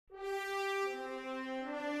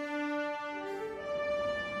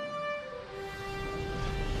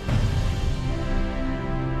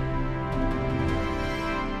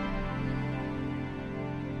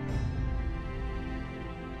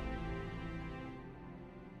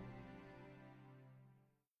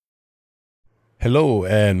Hello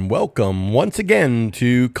and welcome once again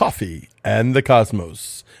to Coffee and the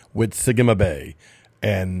Cosmos with Sigma Bay.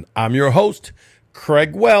 And I'm your host,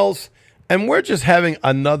 Craig Wells, and we're just having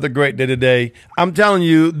another great day today. I'm telling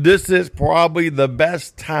you, this is probably the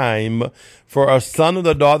best time for a son or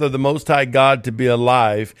the daughter of the Most High God to be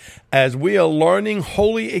alive as we are learning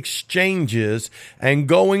holy exchanges and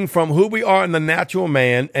going from who we are in the natural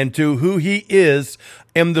man and to who he is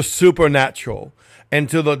in the supernatural. And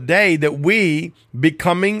to the day that we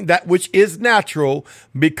becoming that which is natural,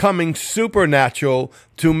 becoming supernatural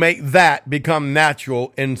to make that become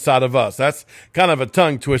natural inside of us. That's kind of a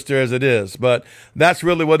tongue twister as it is, but that's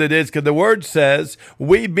really what it is. Because the word says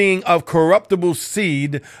we being of corruptible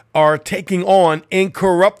seed are taking on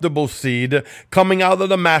incorruptible seed, coming out of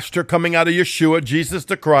the master, coming out of Yeshua, Jesus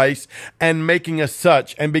the Christ, and making us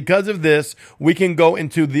such. And because of this, we can go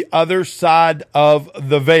into the other side of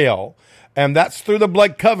the veil. And that's through the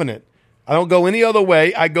blood covenant. I don't go any other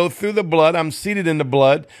way. I go through the blood. I'm seated in the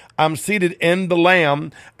blood. I'm seated in the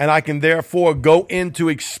Lamb, and I can therefore go in to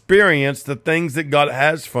experience the things that God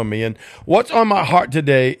has for me. And what's on my heart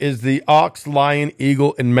today is the ox, lion,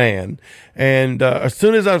 eagle, and man. And as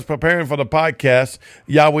soon as I was preparing for the podcast,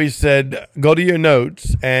 Yahweh said, go to your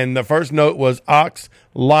notes. And the first note was ox,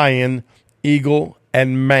 lion, eagle,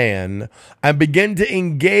 and man, and begin to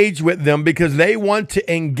engage with them because they want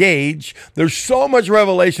to engage. There's so much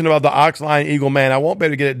revelation about the ox, lion, eagle, man. I won't be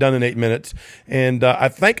able to get it done in 8 minutes. And I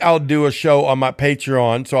think I'll do a show on my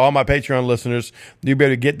Patreon. So all my Patreon listeners, you'll be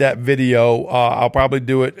able to get that video. I'll probably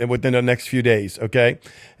do it within the next few days. Okay.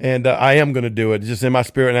 And I am going to do it. It's just in my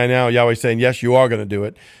spirit. And I know Yahweh's saying, yes, you are going to do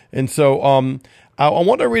it. And so, I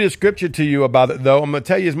want to read a scripture to you about it, though. I'm going to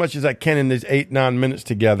tell you as much as I can in these 8-9 minutes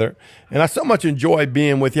together. And I so much enjoy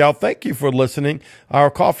being with y'all. Thank you for listening.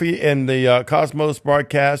 Our Coffee and the Cosmos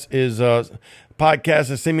podcast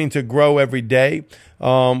is seeming to grow every day.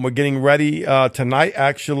 We're getting ready tonight,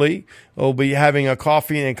 actually. We'll be having a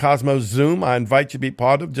Coffee and Cosmos Zoom. I invite you to be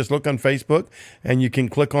part of. Just look on Facebook, and you can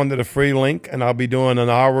click onto the free link, and I'll be doing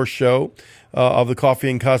an hour show of the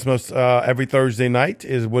Coffee and Cosmos every Thursday night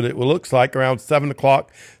is what it looks like around 7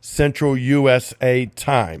 o'clock Central USA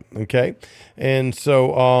time. Okay. And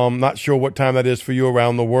so not sure what time that is for you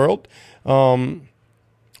around the world.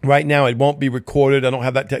 Right now, it won't be recorded. I don't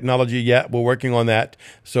have that technology yet. We're working on that.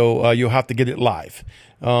 So you'll have to get it live.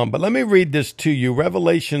 But let me read this to you.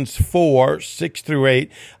 Revelations 4:6-8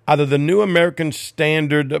 out of the New American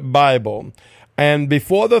Standard Bible. And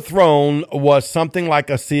before the throne was something like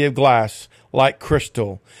a sea of glass, like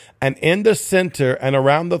crystal. And in the center and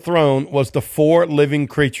around the throne was the 4 living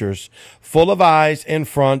creatures, full of eyes in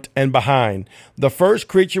front and behind. The first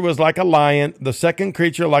creature was like a lion, the second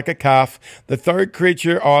creature like a calf, the third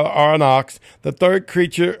creature or an ox, the third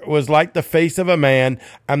creature was like the face of a man,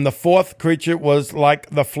 and the fourth creature was like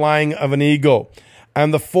the flying of an eagle.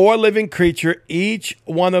 And the 4 living creature, each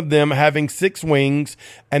one of them having 6 wings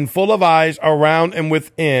and full of eyes around and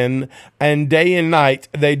within, and day and night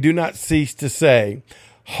they do not cease to say,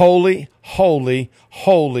 Holy, holy,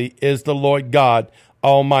 holy is the Lord God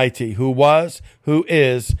Almighty, who was, who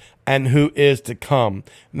is, and who is to come.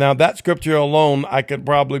 Now, that scripture alone, I could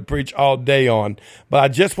probably preach all day on, but I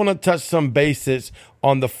just want to touch some bases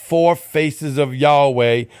on the 4 faces of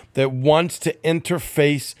Yahweh that wants to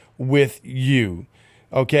interface with you.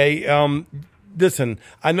 Okay. Listen,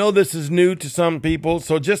 I know this is new to some people,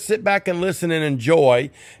 so just sit back and listen and enjoy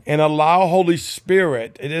and allow Holy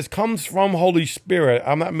Spirit. It comes from Holy Spirit.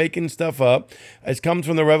 I'm not making stuff up. It comes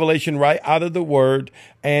from the revelation right out of the word,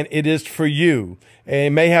 and it is for you.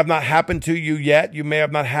 It may have not happened to you yet. You may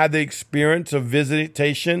have not had the experience of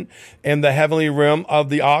visitation in the heavenly realm of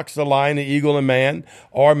the ox, the lion, the eagle, and man,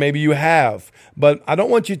 or maybe you have. But I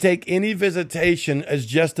don't want you to take any visitation as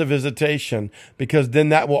just a visitation, because then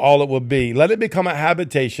that will all it will be. Let it become a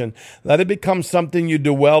habitation. Let it become something you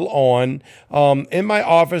dwell on. In my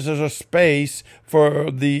office, there's a space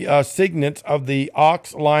for the signets of the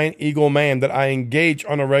ox, lion, eagle, man that I engage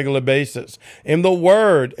on a regular basis. In the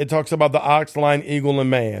word, it talks about the ox, lion, eagle, and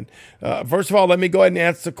man. First of all, let me go ahead and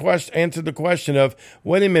answer the question of,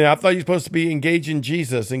 wait a minute, I thought you were supposed to be engaging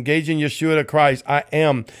Jesus, engaging Yeshua the Christ. I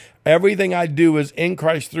am. Everything I do is in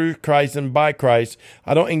Christ, through Christ, and by Christ.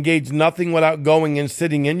 I don't engage nothing without going and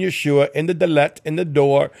sitting in Yeshua, in the Delet, in the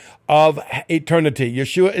door of eternity.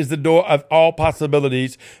 Yeshua is the door of all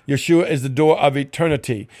possibilities. Yeshua is the door of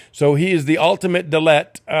eternity. So he is the ultimate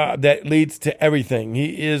Delet that leads to everything.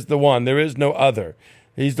 He is the one. There is no other.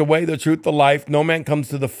 He's the way, the truth, the life. No man comes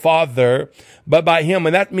to the Father but by him.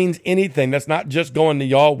 And that means anything. That's not just going to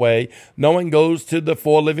Yahweh. No one goes to the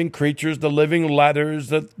four living creatures, the living ladders,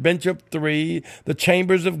 the bench of three, the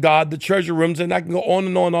chambers of God, the treasure rooms. And I can go on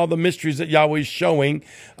and on, all the mysteries that Yahweh is showing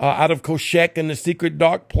out of Koshek and the secret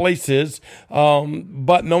dark places.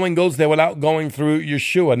 But no one goes there without going through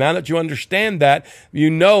Yeshua. Now that you understand that, you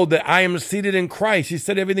know that I am seated in Christ. He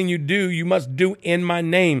said, everything you do, you must do in my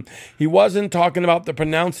name. He wasn't talking about the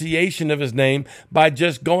pronunciation of his name by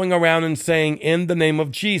just going around and saying, in the name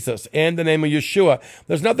of Jesus, in the name of Yeshua.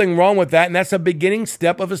 There's nothing wrong with that. And that's a beginning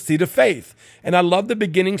step of a seed of faith. And I love the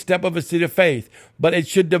beginning step of a seed of faith, but it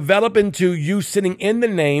should develop into you sitting in the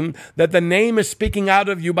name, that the name is speaking out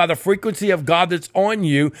of you by the frequency of God that's on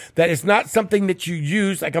you, that it's not something that you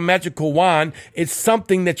use like a magical wand. It's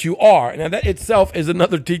something that you are. Now that itself is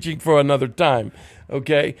another teaching for another time.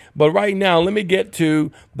 Okay. But right now, let me get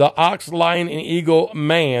to the ox, lion, and eagle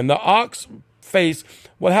man. The ox face.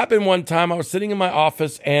 What happened one time, I was sitting in my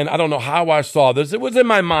office and I don't know how I saw this. It was in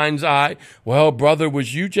my mind's eye. Well, brother,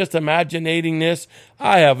 was you just imagining this?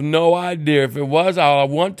 I have no idea. If it was, I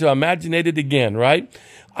want to imagine it again, right?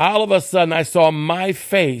 All of a sudden, I saw my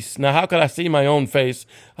face. Now, how could I see my own face?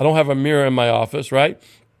 I don't have a mirror in my office, right?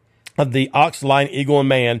 The ox, lion, eagle, and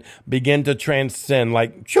man begin to transcend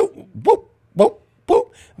like, shoo, whoop, whoop.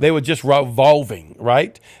 They were just revolving,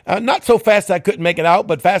 right? Not so fast I couldn't make it out,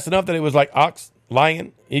 but fast enough that it was like ox,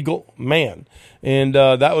 lion, eagle, man. And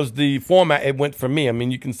that was the format it went for me. I mean,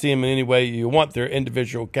 you can see them in any way you want. They're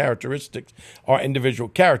individual characteristics or individual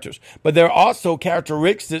characters. But there are also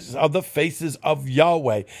characteristics of the faces of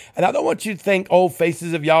Yahweh. And I don't want you to think, oh,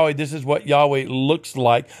 faces of Yahweh, this is what Yahweh looks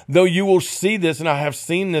like. Though you will see this, and I have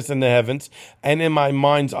seen this in the heavens and in my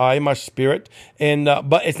mind's eye, my spirit. And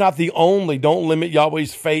but it's not the only. Don't limit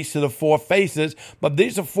Yahweh's face to the four faces. But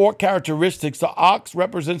these are four characteristics. The ox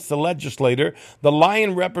represents the legislator. The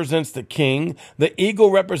lion represents the king. The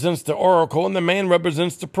eagle represents the oracle, and the man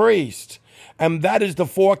represents the priest. And that is the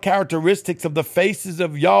four characteristics of the faces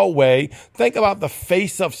of Yahweh. Think about the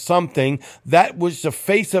face of something. That was the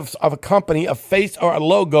face of a company, a face or a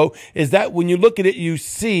logo, is that when you look at it, you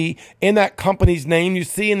see in that company's name, you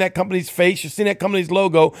see in that company's face, you see in that company's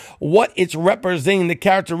logo, what it's representing, the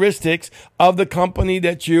characteristics of the company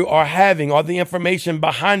that you are having or the information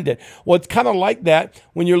behind it. Well, it's kind of like that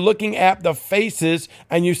when you're looking at the faces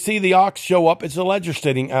and you see the ox show up, it's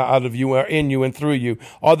legislating out of you or in you and through you.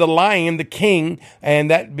 Or the lion, the king, and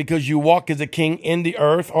that because you walk as a king in the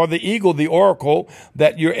earth, or the eagle, the oracle,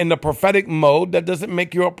 that you're in the prophetic mode. That doesn't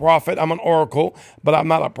make you a prophet. I'm an oracle, but I'm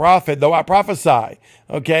not a prophet, though I prophesy.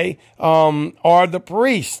 Okay. Or the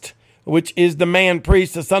priest, which is the man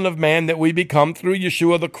priest, the son of man that we become through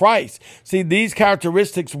Yeshua the Christ. See, these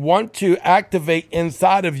characteristics want to activate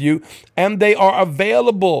inside of you, and they are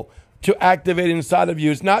available to activate inside of you.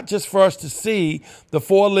 It's not just for us to see the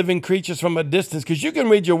four living creatures from a distance, because you can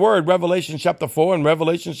read your word, Revelation chapter 4 and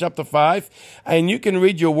Revelation chapter 5, and you can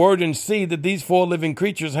read your word and see that these four living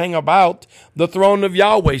creatures hang about the throne of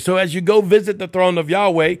Yahweh. So as you go visit the throne of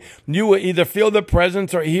Yahweh, you will either feel the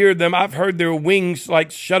presence or hear them. I've heard their wings like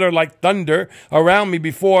shudder like thunder around me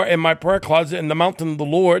before in my prayer closet in the mountain of the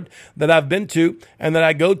Lord that I've been to and that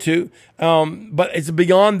I go to. But it's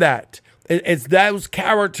beyond that. It's those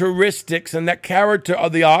characteristics and that character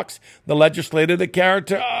of the ox, the legislator, the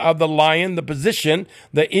character of the lion, the position,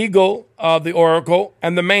 the eagle of the oracle,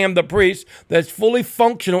 and the man, the priest, that's fully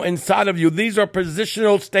functional inside of you. These are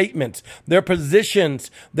positional statements. They're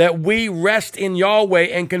positions that we rest in Yahweh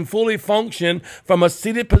and can fully function from a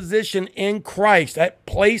seated position in Christ, that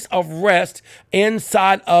place of rest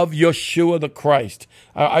inside of Yeshua the Christ.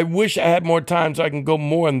 I wish I had more time so I can go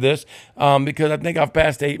more on this because I think I've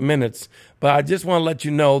passed 8 minutes. But I just want to let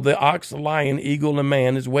you know the ox, lion, eagle, and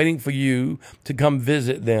man is waiting for you to come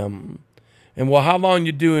visit them. And well, how long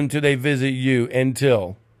you do until they visit you?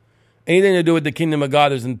 Until. Anything to do with the kingdom of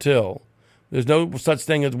God is until. There's no such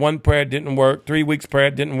thing as 1 prayer didn't work, 3 weeks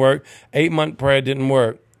prayer didn't work, 8-month prayer didn't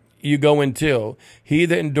work. You go until. He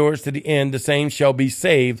that endures to the end, the same shall be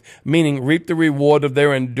saved, meaning reap the reward of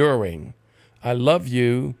their enduring. I love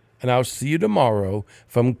you, and I'll see you tomorrow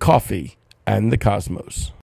from Coffee and the Cosmos.